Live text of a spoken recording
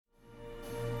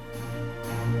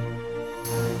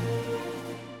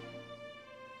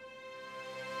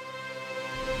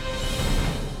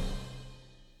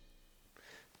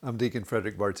I'm Deacon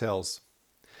Frederick Bartels.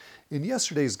 In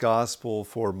yesterday's Gospel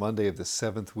for Monday of the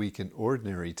 7th week in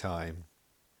Ordinary Time,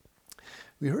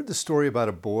 we heard the story about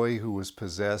a boy who was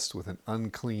possessed with an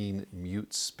unclean,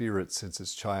 mute spirit since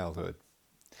his childhood.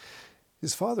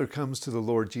 His father comes to the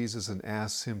Lord Jesus and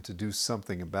asks him to do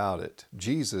something about it.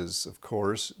 Jesus, of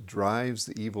course, drives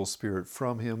the evil spirit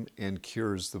from him and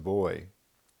cures the boy.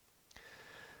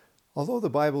 Although the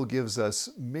Bible gives us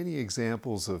many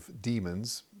examples of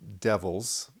demons,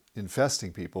 devils,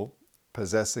 infesting people,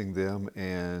 possessing them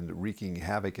and wreaking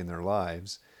havoc in their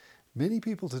lives, many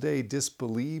people today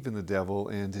disbelieve in the devil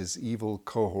and his evil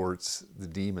cohorts, the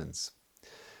demons.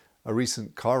 A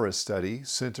recent CARA study,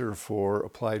 Center for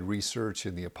Applied Research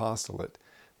in the Apostolate,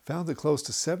 found that close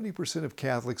to 70% of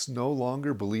Catholics no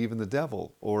longer believe in the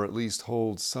devil, or at least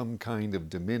hold some kind of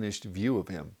diminished view of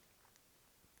him.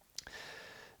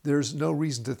 There's no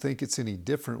reason to think it's any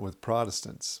different with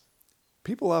Protestants.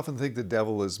 People often think the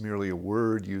devil is merely a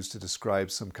word used to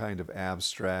describe some kind of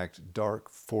abstract,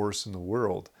 dark force in the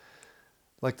world,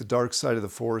 like the dark side of the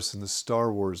Force in the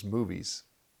Star Wars movies.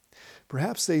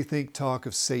 Perhaps they think talk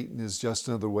of Satan is just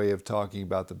another way of talking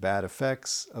about the bad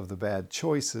effects of the bad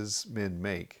choices men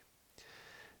make.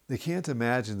 They can't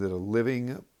imagine that a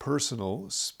living,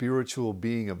 personal, spiritual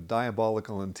being of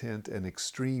diabolical intent and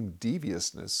extreme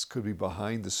deviousness could be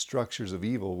behind the structures of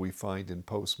evil we find in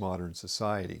postmodern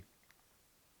society.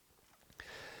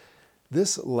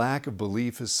 This lack of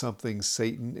belief is something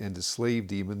Satan and his slave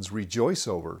demons rejoice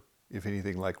over, if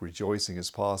anything like rejoicing is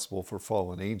possible for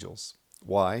fallen angels.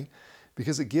 Why?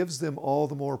 Because it gives them all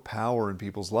the more power in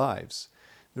people's lives.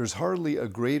 There's hardly a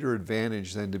greater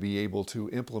advantage than to be able to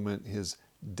implement his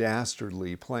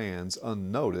dastardly plans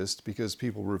unnoticed because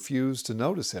people refuse to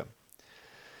notice him.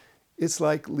 It's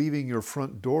like leaving your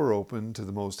front door open to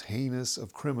the most heinous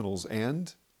of criminals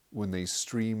and, when they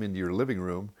stream into your living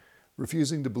room,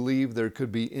 refusing to believe there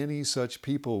could be any such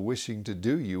people wishing to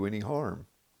do you any harm.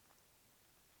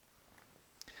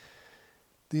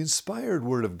 The inspired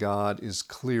Word of God is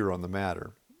clear on the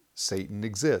matter. Satan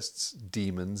exists,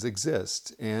 demons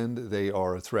exist, and they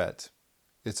are a threat.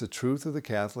 It's a truth of the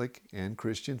Catholic and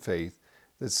Christian faith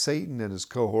that Satan and his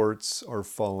cohorts are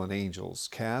fallen angels,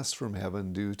 cast from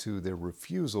heaven due to their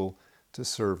refusal to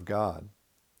serve God.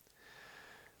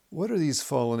 What are these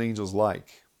fallen angels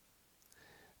like?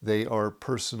 They are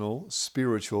personal,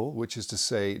 spiritual, which is to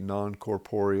say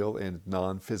non-corporeal and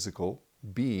non-physical,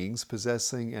 beings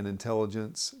possessing an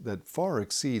intelligence that far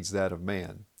exceeds that of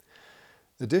man.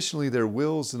 Additionally, their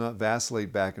wills do not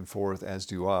vacillate back and forth as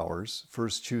do ours,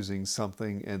 first choosing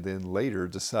something and then later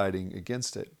deciding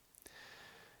against it.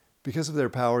 Because of their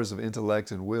powers of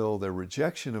intellect and will, their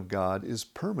rejection of God is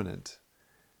permanent.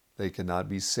 They cannot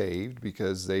be saved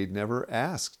because they never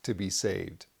asked to be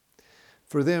saved.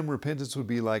 For them, repentance would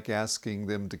be like asking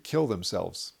them to kill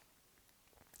themselves.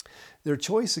 Their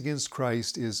choice against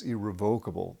Christ is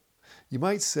irrevocable. You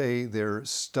might say they're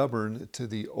stubborn to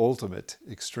the ultimate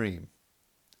extreme.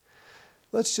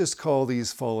 Let's just call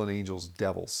these fallen angels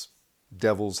devils.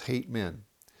 Devils hate men.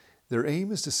 Their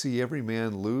aim is to see every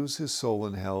man lose his soul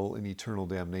in hell in eternal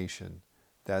damnation.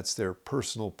 That's their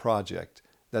personal project.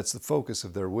 That's the focus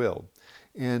of their will.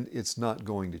 And it's not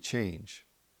going to change.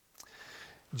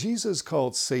 Jesus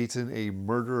called Satan a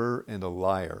murderer and a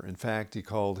liar. In fact, he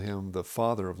called him the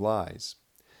father of lies.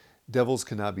 Devils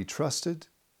cannot be trusted,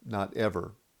 not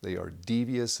ever. They are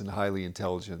devious and highly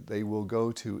intelligent. They will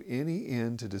go to any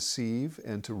end to deceive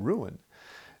and to ruin.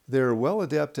 They're well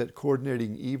adept at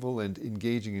coordinating evil and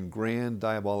engaging in grand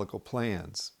diabolical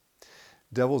plans.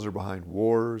 Devils are behind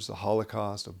wars, the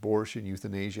Holocaust, abortion,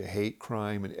 euthanasia, hate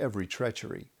crime, and every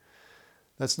treachery.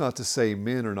 That's not to say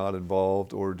men are not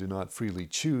involved or do not freely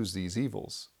choose these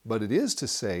evils, but it is to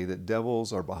say that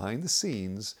devils are behind the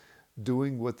scenes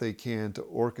doing what they can to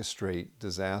orchestrate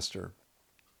disaster.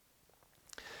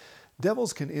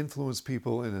 Devils can influence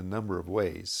people in a number of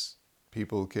ways.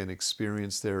 People can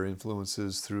experience their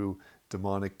influences through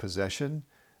demonic possession,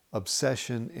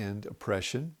 obsession and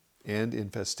oppression, and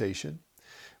infestation,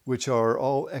 which are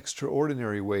all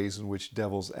extraordinary ways in which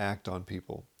devils act on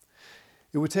people.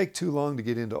 It would take too long to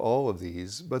get into all of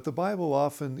these, but the Bible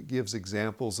often gives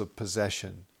examples of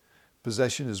possession.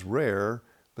 Possession is rare,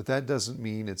 but that doesn't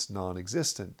mean it's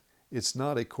non-existent. It's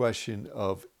not a question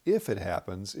of if it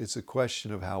happens, it's a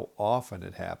question of how often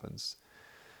it happens.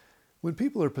 When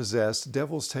people are possessed,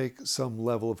 devils take some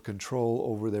level of control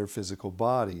over their physical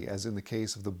body, as in the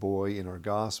case of the boy in our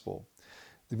gospel.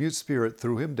 The mute spirit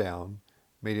threw him down,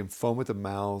 made him foam at the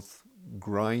mouth,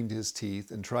 grind his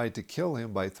teeth, and tried to kill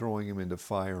him by throwing him into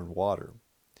fire and water.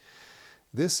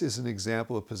 This is an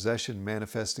example of possession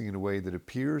manifesting in a way that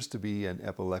appears to be an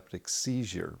epileptic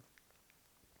seizure.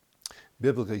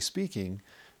 Biblically speaking,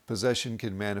 possession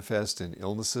can manifest in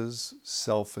illnesses,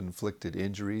 self-inflicted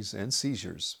injuries, and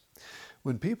seizures.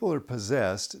 When people are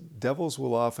possessed, devils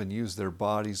will often use their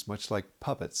bodies much like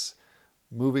puppets,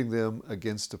 moving them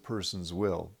against a person's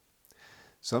will.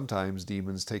 Sometimes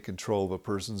demons take control of a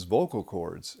person's vocal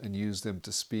cords and use them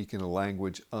to speak in a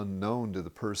language unknown to the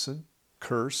person,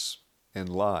 curse, and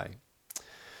lie.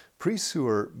 Priests who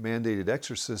are mandated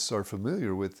exorcists are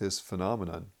familiar with this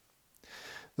phenomenon.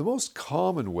 The most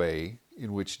common way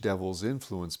in which devils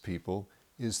influence people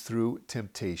is through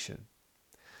temptation.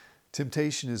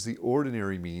 Temptation is the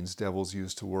ordinary means devils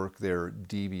use to work their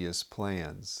devious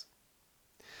plans.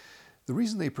 The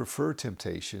reason they prefer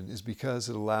temptation is because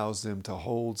it allows them to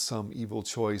hold some evil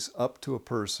choice up to a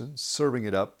person, serving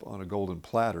it up on a golden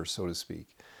platter, so to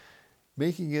speak,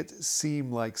 making it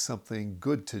seem like something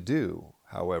good to do.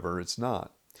 However, it's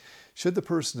not. Should the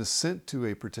person assent to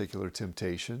a particular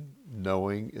temptation,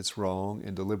 knowing it's wrong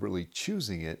and deliberately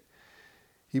choosing it,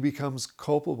 he becomes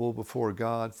culpable before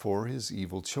God for his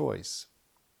evil choice.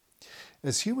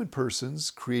 As human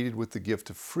persons created with the gift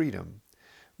of freedom,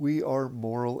 we are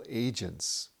moral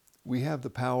agents. We have the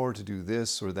power to do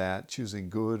this or that, choosing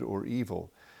good or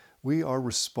evil. We are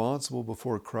responsible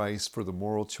before Christ for the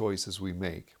moral choices we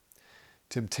make.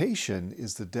 Temptation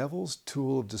is the devil's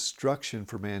tool of destruction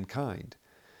for mankind.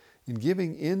 In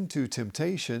giving in to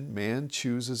temptation, man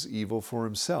chooses evil for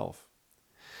himself.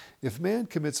 If man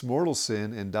commits mortal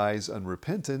sin and dies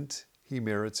unrepentant, he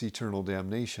merits eternal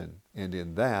damnation, and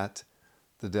in that,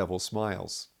 the devil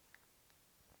smiles.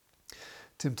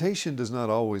 Temptation does not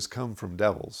always come from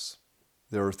devils.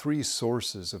 There are three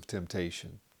sources of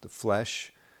temptation: the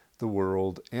flesh, the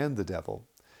world, and the devil.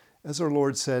 As our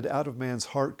Lord said, out of man's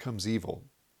heart comes evil.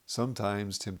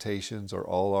 Sometimes temptations are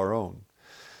all our own.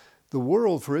 The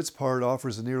world, for its part,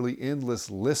 offers a nearly endless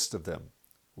list of them.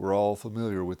 We're all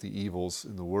familiar with the evils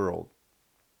in the world.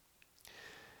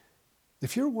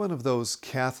 If you're one of those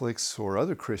Catholics or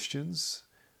other Christians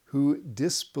who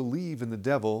disbelieve in the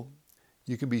devil,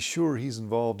 you can be sure he's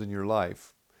involved in your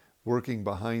life, working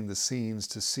behind the scenes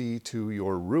to see to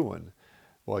your ruin,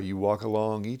 while you walk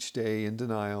along each day in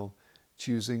denial,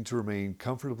 choosing to remain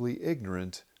comfortably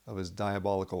ignorant of his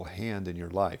diabolical hand in your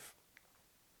life.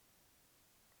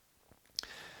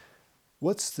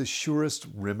 What's the surest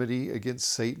remedy against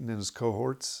Satan and his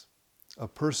cohorts? A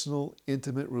personal,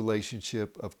 intimate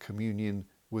relationship of communion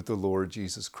with the Lord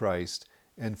Jesus Christ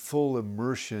and full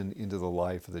immersion into the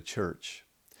life of the church.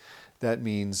 That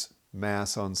means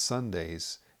Mass on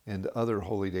Sundays and other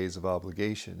holy days of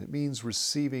obligation. It means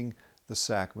receiving the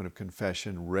sacrament of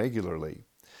confession regularly.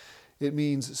 It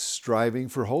means striving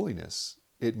for holiness.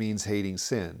 It means hating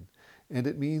sin. And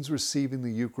it means receiving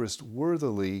the Eucharist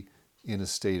worthily in a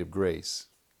state of grace.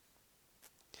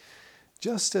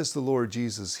 Just as the Lord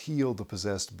Jesus healed the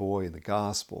possessed boy in the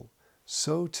gospel,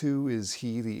 so too is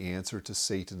he the answer to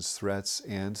Satan's threats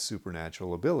and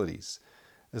supernatural abilities.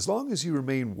 As long as you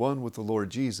remain one with the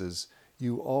Lord Jesus,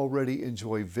 you already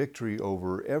enjoy victory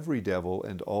over every devil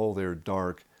and all their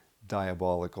dark,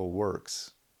 diabolical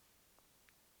works.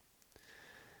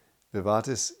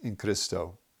 Vivatis in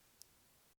Christo.